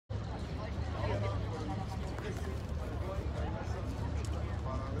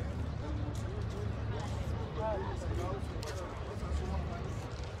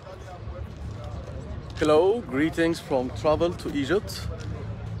Hello, greetings from travel to Egypt.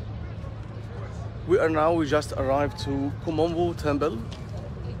 We just arrived to Kom Ombo temple.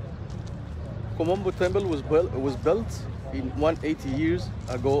 Kom Ombo temple was built in 180 years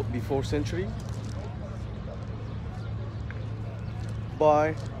ago before century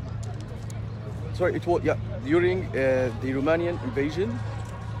during the Romanian invasion.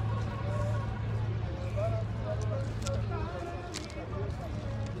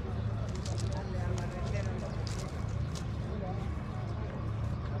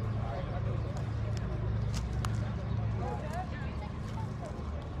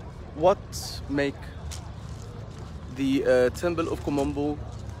 What make the temple of Kom Ombo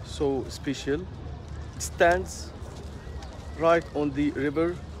so special? It stands right on the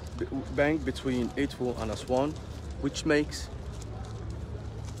river bank between Etwo and Aswan, which makes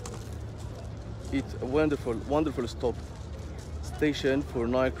it a wonderful stop station for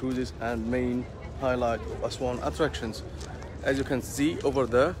night cruises and main highlight of Aswan attractions. As you can see over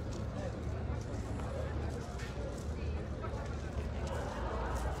there,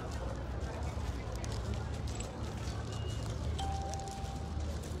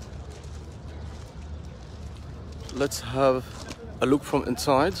 let's have a look from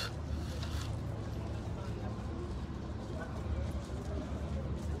inside.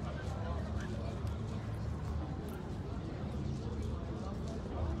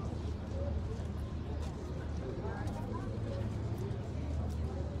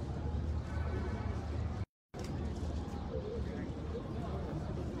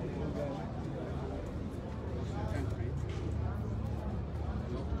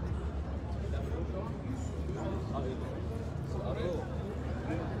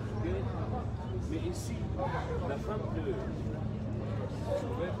 Mais ici, la femme de...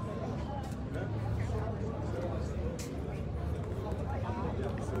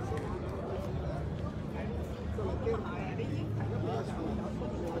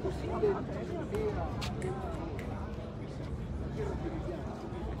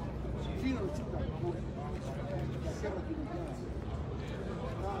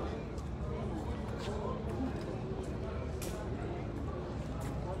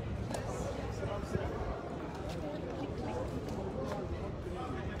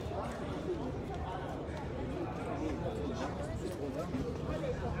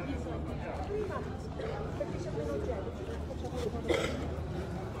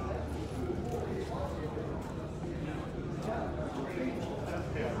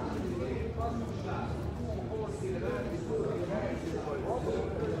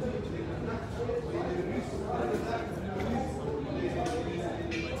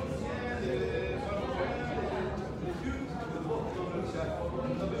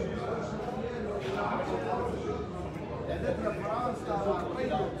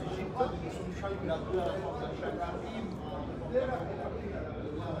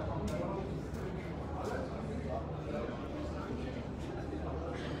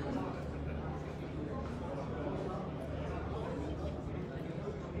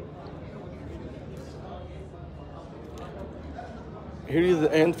 Here is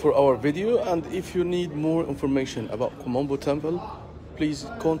the end for our video, and if you need more information about Kom Ombo temple, please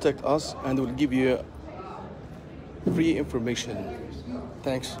contact us and we'll give you free information.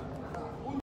 Thanks.